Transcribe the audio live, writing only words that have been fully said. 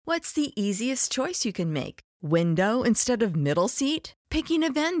What's the easiest choice you can make? Window instead of middle seat? Picking a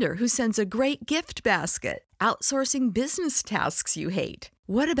vendor who sends a great gift basket? Outsourcing business tasks you hate?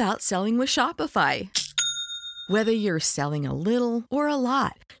 What about selling with Shopify? Whether you're selling a little or a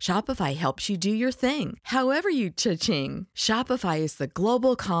lot, Shopify helps you do your thing, however you cha-ching. Shopify is the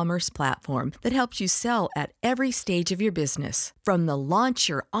global commerce platform that helps you sell at every stage of your business. From the launch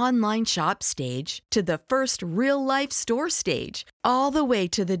your online shop stage to the first real-life store stage, all the way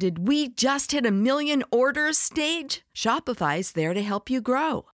to the did we just hit a million orders stage. Shopify's there to help you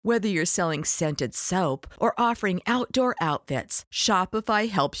grow. Whether you're selling scented soap or offering outdoor outfits, Shopify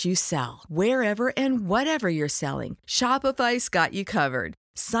helps you sell. Wherever and whatever you're selling, Shopify's got you covered.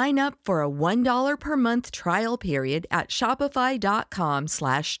 Sign up for a $1 per month trial period at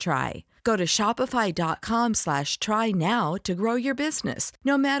shopify.com/try. Go to shopify.com/try now to grow your business,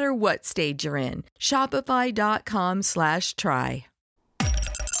 no matter what stage you're in. Shopify.com/try.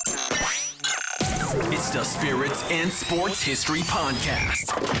 It's the Spirits and Sports History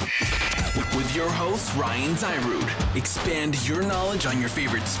Podcast with your host, Ryan Dyrud. Expand your knowledge on your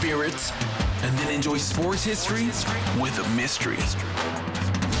favorite spirits and then enjoy sports history with a mystery.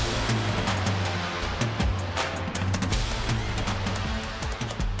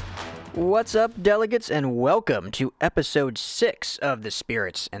 What's up, delegates, and welcome to episode 6 of the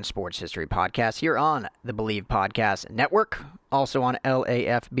Spirits and Sports History Podcast here on the Believe Podcast Network, also on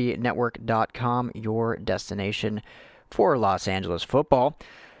lafbnetwork.com, your destination for Los Angeles football.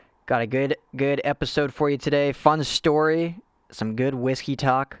 Got a good episode for you today. Fun story, some good whiskey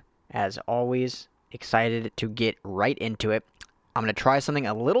talk. As always, excited to get right into it. I'm going to try something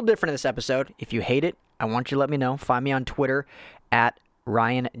a little different in this episode. If you hate it, I want you to let me know. Find me on Twitter at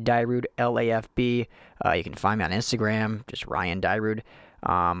Ryan Dyrud, LAFB. You can find me on Instagram, just Ryan Dyrud,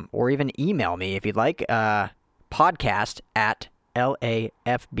 or even email me if you'd like, podcast at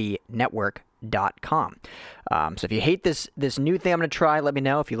lafbnetwork.com. So if you hate this new thing I'm going to try, let me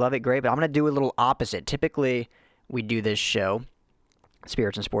know. If you love it, great. But I'm going to do a little opposite. Typically, we do this show,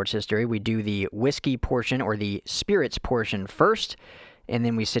 Spirits and Sports History. We do the whiskey portion or the spirits portion first, and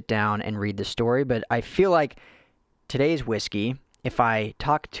then we sit down and read the story. But I feel like today's whiskey, if I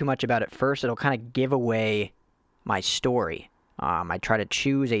talk too much about it first, it'll kind of give away my story. I try to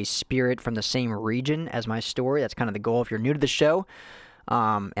choose a spirit from the same region as my story. That's kind of the goal if you're new to the show.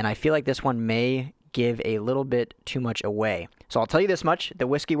 And I feel like this one may give a little bit too much away. So I'll tell you this much. The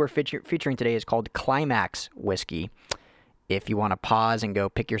whiskey we're featuring today is called Climax Whiskey. If you want to pause and go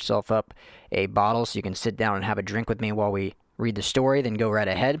pick yourself up a bottle so you can sit down and have a drink with me while we read the story, then go right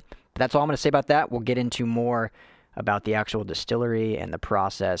ahead. But that's all I'm going to say about that. We'll get into more about the actual distillery and the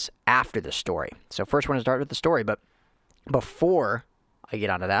process after the story. So first we're going to start with the story, but before I get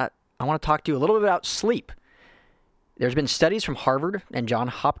onto that, I want to talk to you a little bit about sleep. There's been studies from Harvard and Johns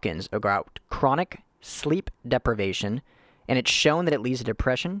Hopkins about chronic sleep deprivation, and it's shown that it leads to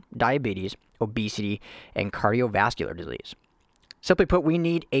depression, diabetes, obesity, and cardiovascular disease. Simply put, we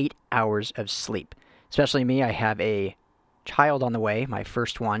need 8 hours of sleep. Especially me, I have a child on the way, my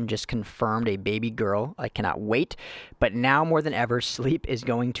first one, just confirmed, a baby girl. I cannot wait. But now more than ever, sleep is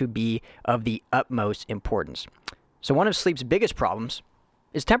going to be of the utmost importance. So one of sleep's biggest problems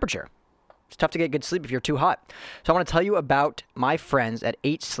is temperature. It's tough to get good sleep if you're too hot. So I want to tell you about my friends at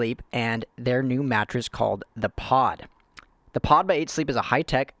 8 Sleep and their new mattress called the Pod. The Pod by 8 Sleep is a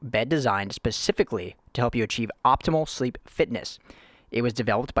high-tech bed designed specifically to help you achieve optimal sleep fitness. It was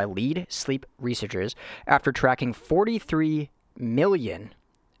developed by lead sleep researchers after tracking 43 million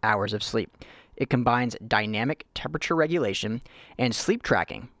hours of sleep. It combines dynamic temperature regulation and sleep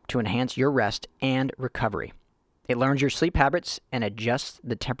tracking to enhance your rest and recovery. It learns your sleep habits and adjusts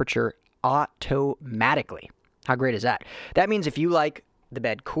the temperature automatically. How great is that? That means if you like the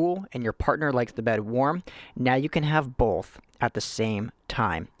bed cool and your partner likes the bed warm, now you can have both at the same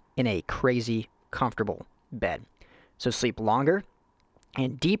time in a crazy comfortable bed. So sleep longer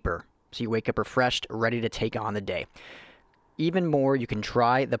and deeper, so you wake up refreshed, ready to take on the day. Even more, you can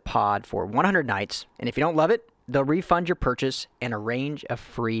try the Pod for 100 nights, and if you don't love it, they'll refund your purchase and arrange a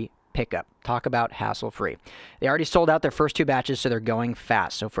free pickup. Talk about hassle-free. They already sold out their first 2 batches, so they're going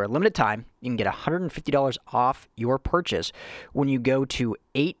fast. So for a limited time, you can get $150 off your purchase when you go to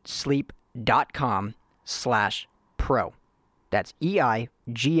 8sleep.com/pro. That's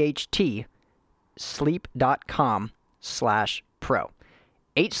EIGHT sleep.com/pro.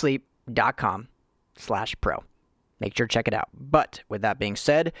 8sleep.com/pro. Make sure to check it out. But with that being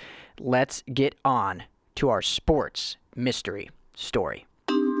said, let's get on to our sports mystery story.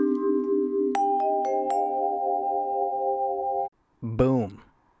 Boom,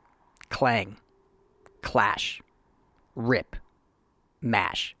 clang, clash, rip,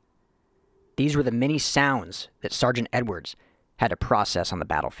 mash. These were the many sounds that Sergeant Edwards had to process on the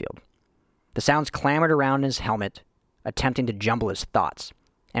battlefield. The sounds clamored around his helmet, attempting to jumble his thoughts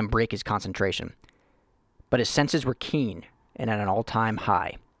and break his concentration. But his senses were keen and at an all-time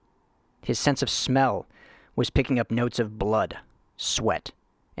high. His sense of smell was picking up notes of blood, sweat,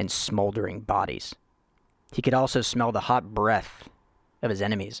 and smoldering bodies. He could also smell the hot breath of his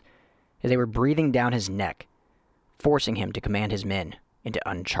enemies as they were breathing down his neck, forcing him to command his men into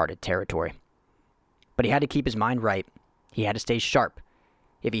uncharted territory. But he had to keep his mind right. He had to stay sharp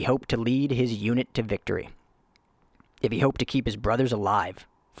if he hoped to lead his unit to victory, if he hoped to keep his brothers alive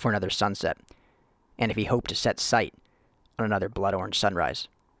for another sunset, and if he hoped to set sight on another blood-orange sunrise.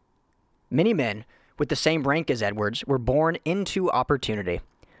 Many men with the same rank as Edwards were born into opportunity.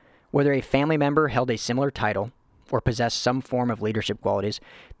 Whether a family member held a similar title or possessed some form of leadership qualities,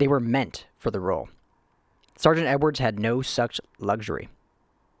 they were meant for the role. Sergeant Edwards had no such luxury.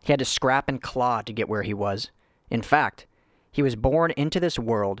 He had to scrap and claw to get where he was. In fact, he was born into this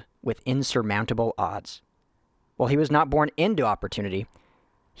world with insurmountable odds. While he was not born into opportunity,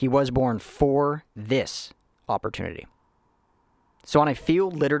 he was born for this opportunity. So on a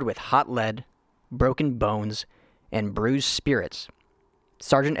field littered with hot lead, broken bones, and bruised spirits,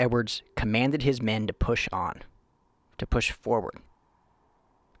 Sergeant Edwards commanded his men to push on, to push forward.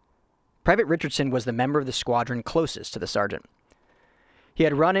 Private Richardson was the member of the squadron closest to the sergeant. He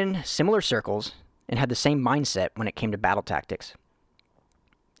had run in similar circles and had the same mindset when it came to battle tactics.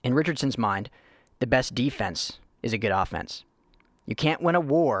 In Richardson's mind, the best defense is a good offense. You can't win a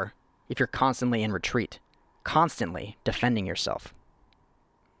war if you're constantly in retreat, constantly defending yourself.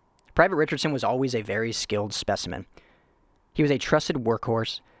 Private Richardson was always a very skilled specimen. He was a trusted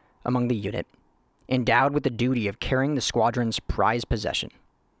workhorse among the unit, endowed with the duty of carrying the squadron's prized possession.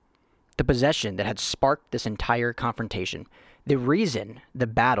 The possession that had sparked this entire confrontation, the reason the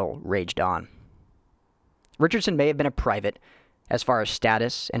battle raged on. Richardson may have been a private, as far as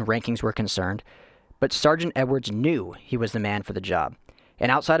status and rankings were concerned, but Sergeant Edwards knew he was the man for the job,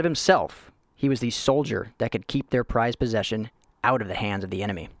 and outside of himself, he was the soldier that could keep their prized possession out of the hands of the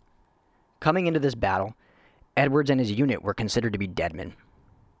enemy. Coming into this battle, Edwards and his unit were considered to be dead men.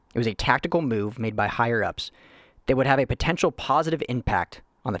 It was a tactical move made by higher-ups that would have a potential positive impact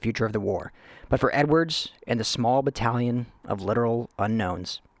on the future of the war, but for Edwards and the small battalion of literal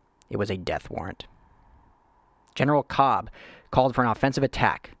unknowns, it was a death warrant. General Cobb called for an offensive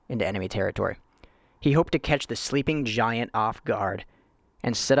attack into enemy territory. He hoped to catch the sleeping giant off guard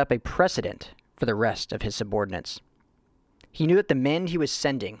and set up a precedent for the rest of his subordinates. He knew that the men he was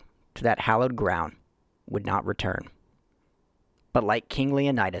sending to that hallowed ground would not return. But like King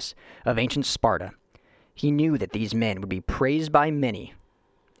Leonidas of ancient Sparta, he knew that these men would be praised by many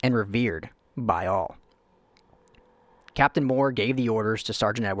and revered by all. Captain Moore gave the orders to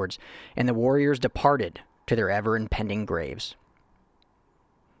Sergeant Edwards, and the warriors departed to their ever-impending graves.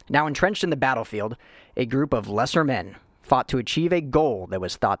 Now entrenched in the battlefield, a group of lesser men fought to achieve a goal that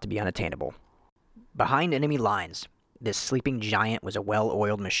was thought to be unattainable. Behind enemy lines, this sleeping giant was a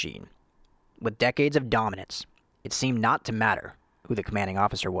well-oiled machine. With decades of dominance, it seemed not to matter who the commanding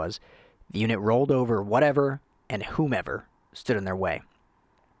officer was. The unit rolled over whatever and whomever stood in their way.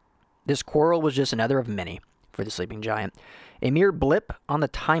 This quarrel was just another of many for the sleeping giant, a mere blip on the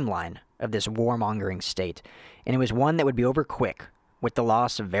timeline of this warmongering state, and it was one that would be over quick with the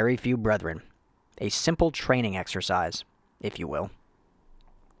loss of very few brethren, a simple training exercise, if you will.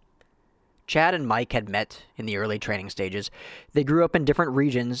 Chad and Mike had met in the early training stages. They grew up in different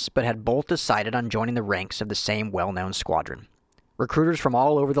regions, but had both decided on joining the ranks of the same well-known squadron. Recruiters from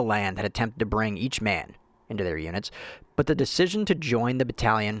all over the land had attempted to bring each man into their units, but the decision to join the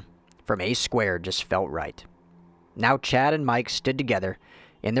battalion from A Squared just felt right. Now Chad and Mike stood together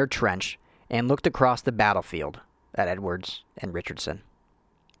in their trench and looked across the battlefield at Edwards and Richardson.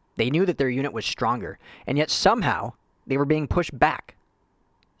 They knew that their unit was stronger, and yet somehow they were being pushed back.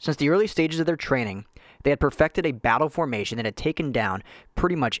 Since the early stages of their training, they had perfected a battle formation that had taken down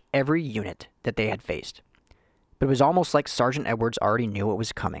pretty much every unit that they had faced. But it was almost like Sergeant Edwards already knew what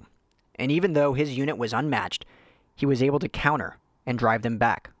was coming, and even though his unit was unmatched, he was able to counter and drive them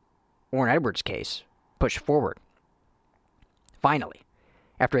back, or in Edwards' case, push forward. Finally,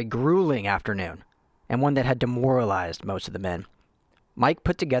 after a grueling afternoon, and one that had demoralized most of the men, Mike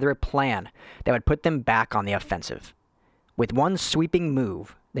put together a plan that would put them back on the offensive. With one sweeping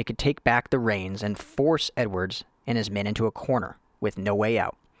move, they could take back the reins and force Edwards and his men into a corner with no way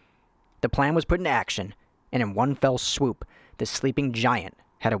out. The plan was put into action, and in one fell swoop, the sleeping giant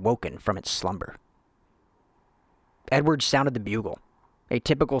had awoken from its slumber. Edwards sounded the bugle, a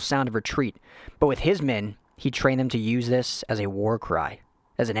typical sound of retreat, but with his men, he trained them to use this as a war cry,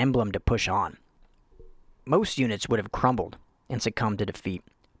 as an emblem to push on. Most units would have crumbled and succumbed to defeat,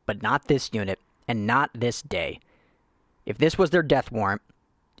 but not this unit and not this day. If this was their death warrant,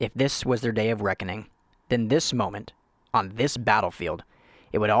 if this was their day of reckoning, then this moment, on this battlefield,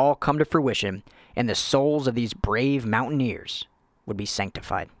 it would all come to fruition, and the souls of these brave mountaineers would be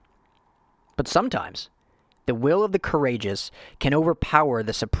sanctified. But sometimes, the will of the courageous can overpower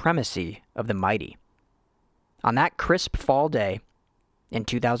the supremacy of the mighty. On that crisp fall day in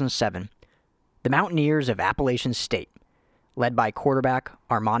 2007, the Mountaineers of Appalachian State, led by quarterback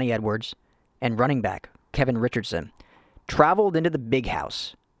Armani Edwards and running back Kevin Richardson, traveled into the big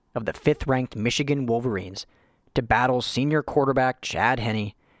house of the 5th-ranked Michigan Wolverines to battle senior quarterback Chad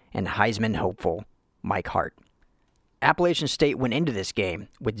Henne and Heisman hopeful Mike Hart. Appalachian State went into this game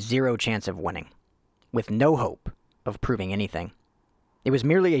with zero chance of winning, with no hope of proving anything. It was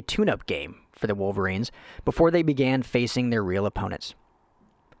merely a tune-up game for the Wolverines before they began facing their real opponents.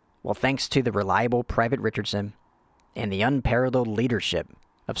 Well, thanks to the reliable Private Richardson and the unparalleled leadership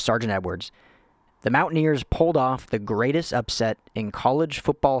of Sergeant Edwards, the Mountaineers pulled off the greatest upset in college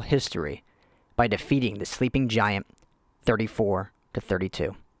football history by defeating the sleeping giant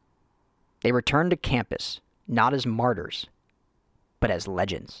 34-32. They returned to campus not as martyrs, but as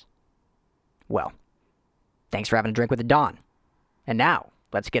legends. Well, thanks for having a drink with the Don. And now,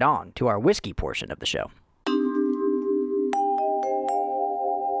 let's get on to our whiskey portion of the show.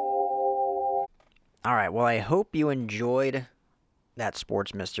 All right, well, I hope you enjoyed that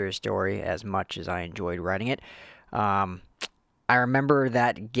sports mystery story as much as I enjoyed writing it. I remember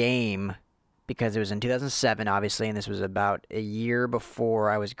that game because it was in 2007, obviously, and this was about a year before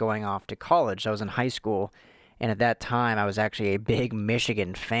I was going off to college. So I was in high school, and at that time, I was actually a big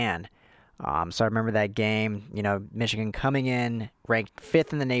Michigan fan. So I remember that game, Michigan coming in, ranked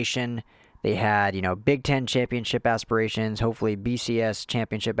 5th in the nation. They had, Big Ten championship aspirations, hopefully BCS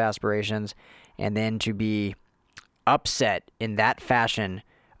championship aspirations, and then to be upset in that fashion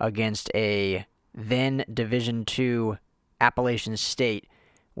against a then Division II Appalachian State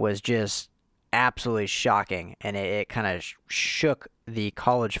was just absolutely shocking, and it kind of shook the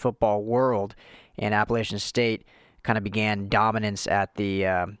college football world, and Appalachian State kind of began dominance at the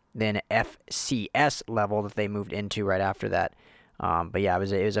then FCS level that they moved into right after that. But yeah, it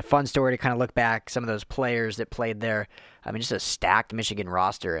was a fun story to kind of look back some of those players that played there. I mean, just a stacked Michigan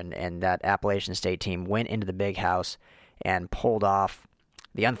roster, and that Appalachian State team went into the big house and pulled off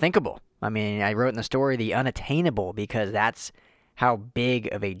the unthinkable. I mean, I wrote in the story the unattainable because that's how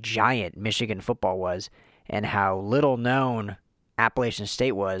big of a giant Michigan football was and how little known Appalachian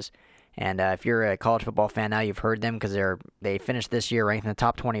State was. And if you're a college football fan now, you've heard them because they finished this year ranked in the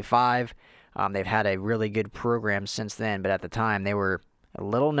top 25. They've had a really good program since then, but at the time they were a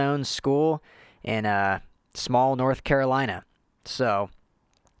little-known school in small North Carolina. So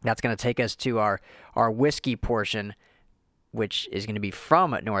that's going to take us to our whiskey portion, which is going to be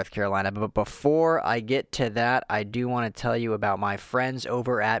from North Carolina. But before I get to that, I do want to tell you about my friends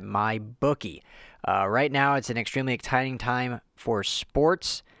over at MyBookie. Right now, it's an extremely exciting time for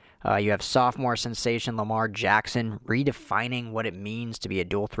sports. You have sophomore sensation Lamar Jackson redefining what it means to be a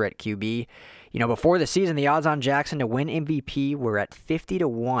dual-threat QB. Before the season, the odds on Jackson to win MVP were at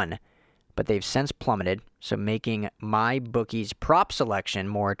 50-1, but they've since plummeted, so making MyBookie's prop selection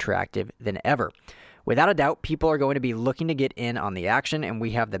more attractive than ever. Without a doubt, people are going to be looking to get in on the action, and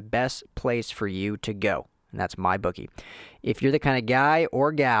we have the best place for you to go, and that's MyBookie. If you're the kind of guy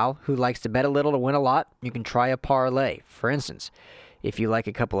or gal who likes to bet a little to win a lot, you can try a parlay. For instance, if you like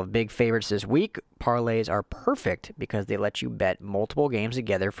a couple of big favorites this week, parlays are perfect because they let you bet multiple games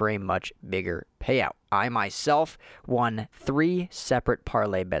together for a much bigger payout. I myself won 3 separate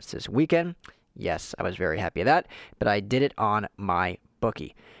parlay bets this weekend. Yes, I was very happy with that, but I did it on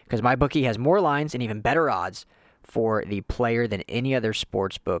MyBookie because MyBookie has more lines and even better odds for the player than any other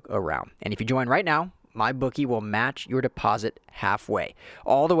sports book around. And if you join right now, MyBookie will match your deposit halfway,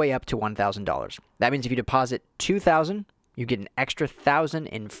 all the way up to $1,000. That means if you deposit $2,000, you get an extra $1,000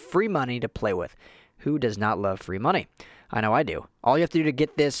 in free money to play with. Who does not love free money? I know I do. All you have to do to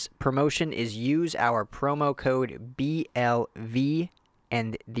get this promotion is use our promo code BLV,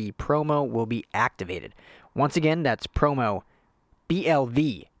 and the promo will be activated. Once again, that's promo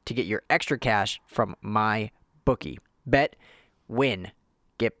BLV to get your extra cash from MyBookie. Bet, win,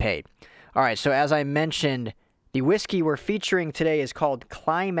 get paid. All right, so as I mentioned, the whiskey we're featuring today is called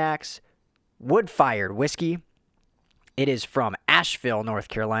Climax Wood-Fired Whiskey. It is from Asheville, North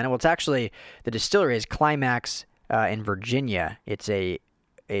Carolina. Well, it's actually, the distillery is Climax in Virginia. It's a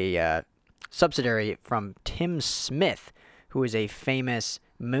subsidiary from Tim Smith, who is a famous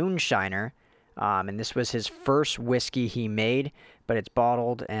moonshiner And this was his first whiskey he made, but it's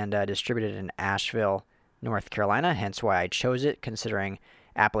bottled and distributed in Asheville, North Carolina, hence why I chose it, considering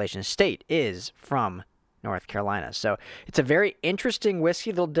Appalachian State is from North Carolina. So it's a very interesting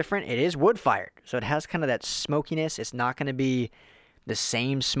whiskey, a little different. It is wood-fired, so it has kind of that smokiness. It's not going to be the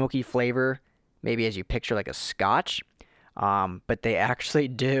same smoky flavor maybe as you picture like a Scotch, but they actually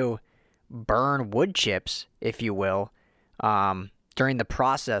do burn wood chips, if you will, during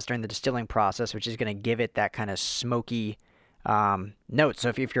the distilling process, which is going to give it that kind of smoky note. So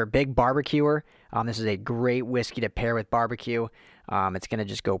if you're a big barbecuer, this is a great whiskey to pair with barbecue. It's going to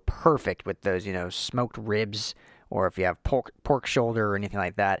just go perfect with those, smoked ribs, or if you have pork shoulder or anything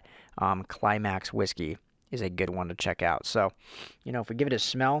like that. Climax whiskey is a good one to check out. So, if we give it a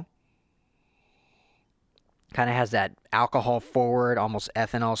smell, kind of has that alcohol forward, almost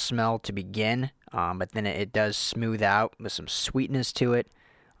ethanol smell to begin, but then it does smooth out with some sweetness to it.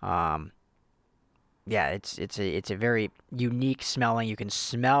 It's a very unique smelling. You can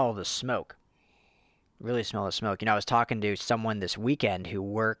smell the smoke. Really smell the smoke. I was talking to someone this weekend who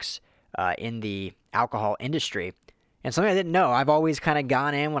works in the alcohol industry, and something I didn't know. I've always kind of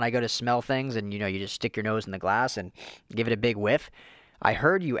gone in when I go to smell things, and you just stick your nose in the glass and give it a big whiff. I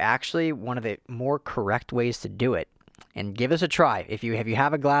heard one of the more correct ways to do it, and give us a try. If you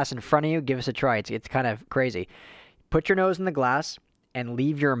have a glass in front of you, give us a try. It's kind of crazy. Put your nose in the glass and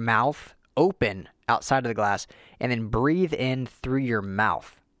leave your mouth open outside of the glass, and then breathe in through your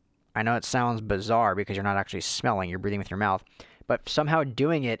mouth. I know it sounds bizarre because you're not actually smelling, you're breathing with your mouth, but somehow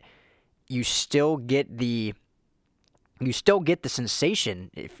doing it, you still get the sensation.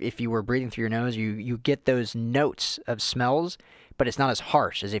 If you were breathing through your nose, you get those notes of smells, but it's not as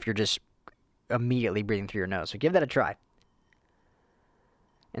harsh as if you're just immediately breathing through your nose. So give that a try.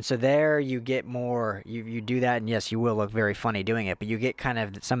 And so there you get more, you do that, and yes, you will look very funny doing it, but you get kind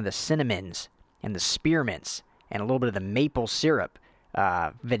of some of the cinnamons and the spearmints and a little bit of the maple syrup,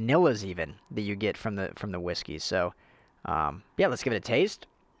 vanillas even, that you get from the whiskey. So, let's give it a taste.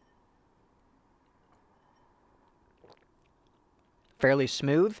 Fairly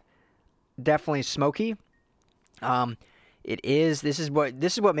smooth, definitely smoky. This is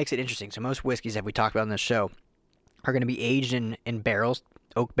what makes it interesting. So most whiskeys that we talked about on this show are going to be aged in barrels,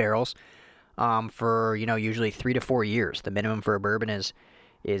 oak barrels, for usually 3 to 4 years. The minimum for a bourbon this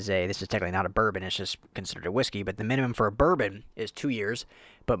is technically not a bourbon, it's just considered a whiskey, but the minimum for a bourbon is 2 years,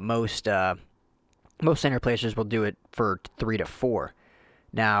 but most center places will do it for 3 to 4.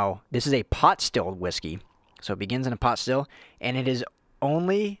 Now, this is a pot stilled whiskey, so it begins in a pot still, and it is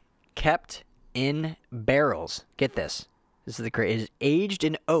only kept in barrels. Get this. This is it is aged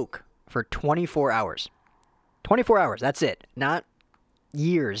in oak for 24 hours. 24 hours, that's it. Not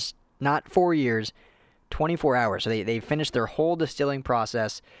years, not 4 years, 24 hours. So they finished their whole distilling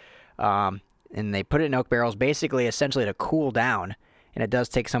process, and they put it in oak barrels, basically, essentially to cool down. And it does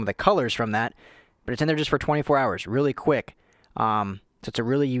take some of the colors from that, but it's in there just for 24 hours, really quick. So it's a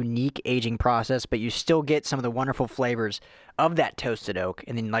really unique aging process, but you still get some of the wonderful flavors of that toasted oak.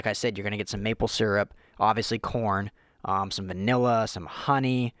 And then, like I said, you're going to get some maple syrup, obviously corn, some vanilla, some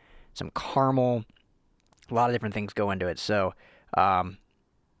honey, some caramel. A lot of different things go into it. So,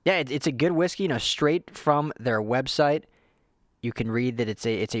 it's a good whiskey, straight from their website. You can read that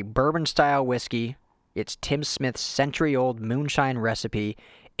it's a bourbon-style whiskey. It's Tim Smith's century-old moonshine recipe,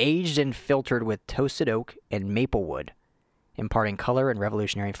 aged and filtered with toasted oak and maple wood, imparting color and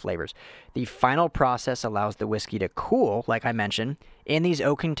revolutionary flavors. The final process allows the whiskey to cool, like I mentioned, in these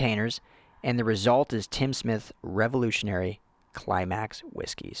oak containers, and the result is Tim Smith's revolutionary Climax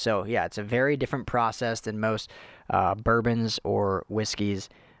whiskey. So, it's a very different process than most bourbons or whiskeys,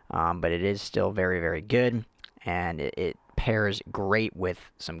 but it is still very, very good, and it pairs great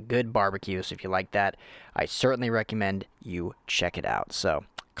with some good barbecue. So if you like that, I certainly recommend you check it out. So,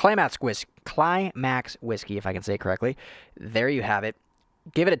 Climax whiskey, if I can say it correctly. There you have it.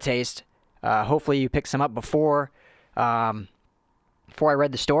 Give it a taste. Hopefully you picked some up before I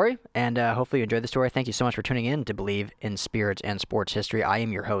read the story, and hopefully you enjoyed the story. Thank you so much for tuning in to Believe in Spirits and Sports History. I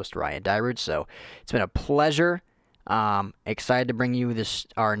am your host, Ryan Dyrud, so it's been a pleasure. Excited to bring you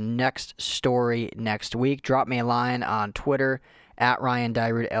our next story next week. Drop me a line on Twitter at Ryan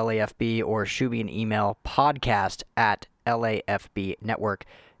Dyrud, LAFB, or shoot me an email,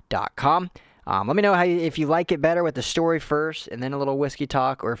 podcast@lafbnetwork.com. Let me know if you like it better with the story first and then a little whiskey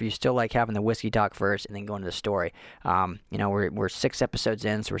talk, or if you still like having the whiskey talk first and then going to the story. We're 6 episodes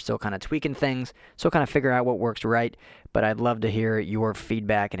in, so we're still kind of tweaking things, still kind of figuring out what works right. But I'd love to hear your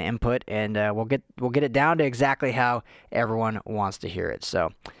feedback and input, and we'll get it down to exactly how everyone wants to hear it.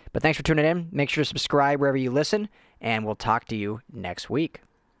 So, but thanks for tuning in. Make sure to subscribe wherever you listen, and we'll talk to you next week.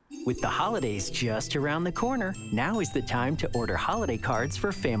 With the holidays just around the corner, now is the time to order holiday cards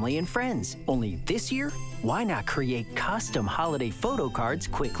for family and friends. Only this year, why not create custom holiday photo cards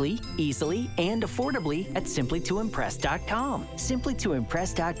quickly, easily, and affordably at simplytoimpress.com.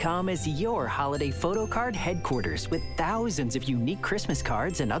 Simplytoimpress.com is your holiday photo card headquarters with thousands of unique Christmas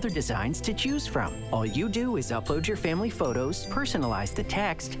cards and other designs to choose from. All you do is upload your family photos, personalize the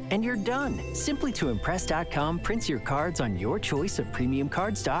text, and you're done. Simplytoimpress.com prints your cards on your choice of premium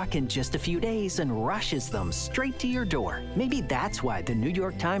cardstock in just a few days and rushes them straight to your door. Maybe that's why the New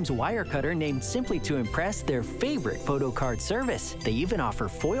York Times Wirecutter named Simply to Impress their favorite photo card service. They even offer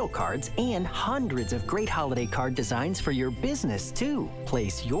foil cards and hundreds of great holiday card designs for your business, too.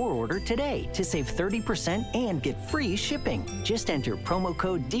 Place your order today to save 30% and get free shipping. Just enter promo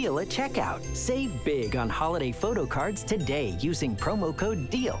code DEAL at checkout. Save big on holiday photo cards today using promo code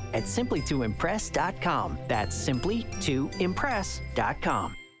DEAL at simplytoimpress.com. That's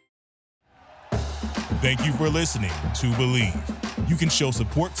simplytoimpress.com. Thank you for listening to Believe. You can show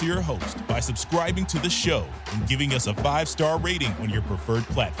support to your host by subscribing to the show and giving us a 5-star rating on your preferred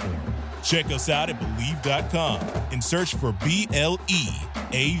platform. Check us out at Believe.com and search for BLEAV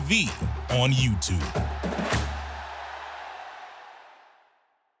on YouTube.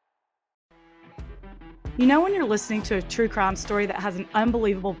 You know when you're listening to a true crime story that has an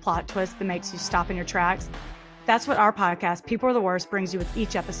unbelievable plot twist that makes you stop in your tracks? That's what our podcast, People Are the Worst, brings you with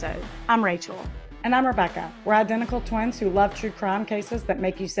each episode. I'm Rachel. And I'm Rebecca. We're identical twins who love true crime cases that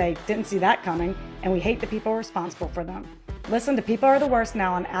make you say, didn't see that coming, and we hate the people responsible for them. Listen to People Are the Worst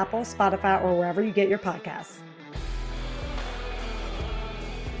now on Apple, Spotify, or wherever you get your podcasts.